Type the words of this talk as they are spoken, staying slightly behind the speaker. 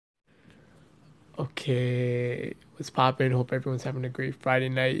Okay, what's poppin'? Hope everyone's having a great Friday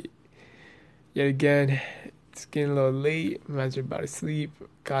night. Yet again, it's getting a little late. Might are about to sleep.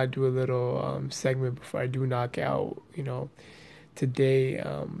 Gotta do a little segment before I do knock out. Today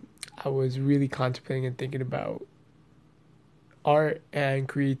I was really contemplating and thinking about art and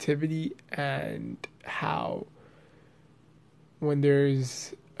creativity and how when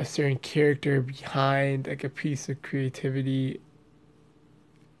there's a certain character behind like a piece of creativity,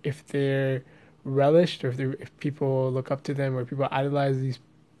 if they're relished or if people look up to them or people idolize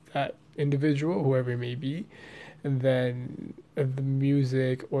that individual, whoever it may be, and then the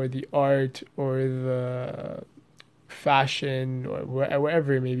music or the art or the fashion or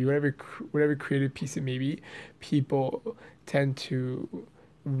whatever it may be, whatever creative piece it may be, people tend to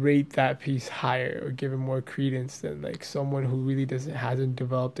rate that piece higher or give it more credence than like someone who really doesn't hasn't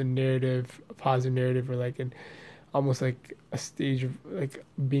developed a narrative, a positive narrative, or like an almost like a stage of like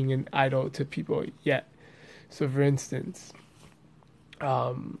being an idol to people yet. So for instance,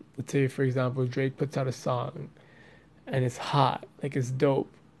 let's say for example Drake puts out a song and it's hot, like it's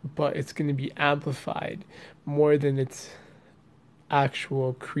dope, but it's gonna be amplified more than its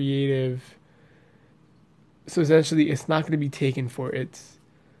actual creative. So essentially, it's not gonna be taken for its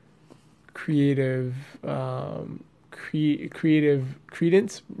creative, creative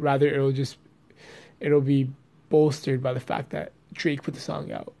credence. Rather, it'll be bolstered by the fact that Drake put the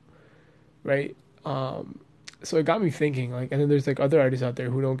song out, right? So it got me thinking, like, and then there's like other artists out there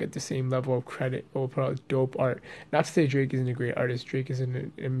who don't get the same level of credit or put out dope art. Not to say Drake isn't a great artist. Drake is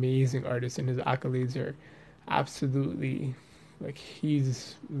an amazing artist, and his accolades are absolutely like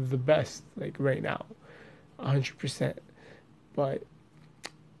he's the best, like right now, 100%. But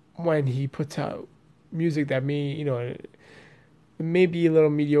when he puts out music that may be a little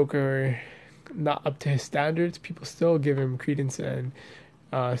mediocre, or not up to his standards, people still give him credence and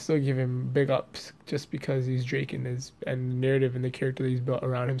still give him big ups just because he's Drake and the narrative and the character that he's built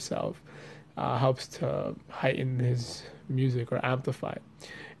around himself helps to heighten his music or amplify it.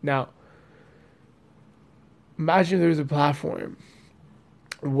 Now, imagine there's a platform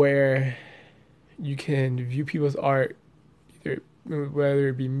where you can view people's art, either whether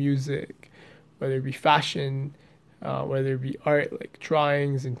it be music, whether it be fashion, whether it be art like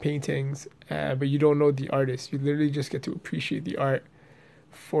drawings and paintings, but you don't know the artist. You literally just get to appreciate the art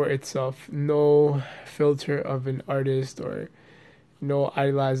for itself. No filter of an artist or no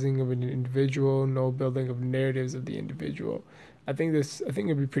idolizing of an individual, no building of narratives of the individual. I think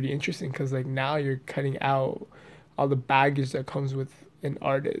it'd be pretty interesting because like now you're cutting out all the baggage that comes with an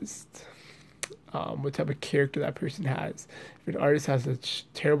artist. What type of character that person has. If an artist has a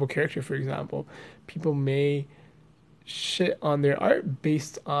terrible character, for example, people may shit on their art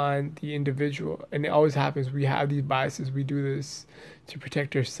based on the individual, and it always happens. We have these biases. We do this to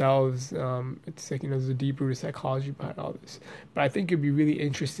protect ourselves. It's like there's a deep rooted psychology behind all this. But I think it'd be really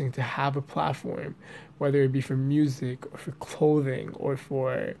interesting to have a platform, whether it be for music or for clothing or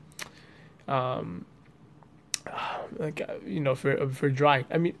for um, for drawing.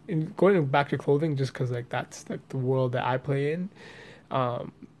 I mean, going back to clothing, just because like that's like the world that I play in.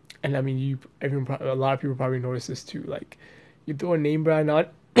 Um, and I mean, a lot of people probably notice this too. Like, you throw a name brand on,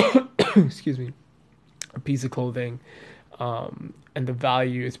 excuse me, a piece of clothing, and the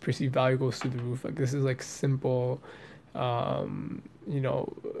value, its perceived value goes through the roof. Like this is like simple,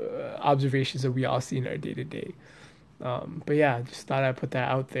 observations that we all see in our day to day. But yeah, just thought I'd put that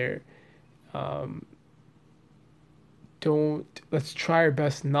out there. Um, don't Let's try our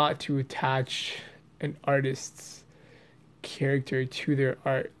best not to attach an artist's character to their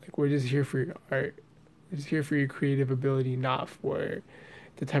art. Like we're just here for your art. We're just here for your creative ability, not for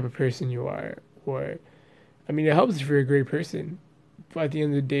the type of person you are. Or I mean, it helps if you're a great person, but at the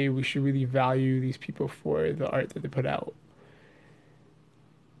end of the day, we should really value these people for the art that they put out.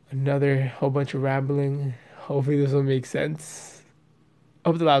 Another whole bunch of rambling. Hopefully, this will make sense. I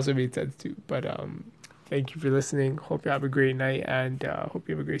hope the last one made sense too. But thank you for listening. Hope you have a great night and hope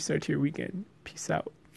you have a great start to your weekend. Peace out.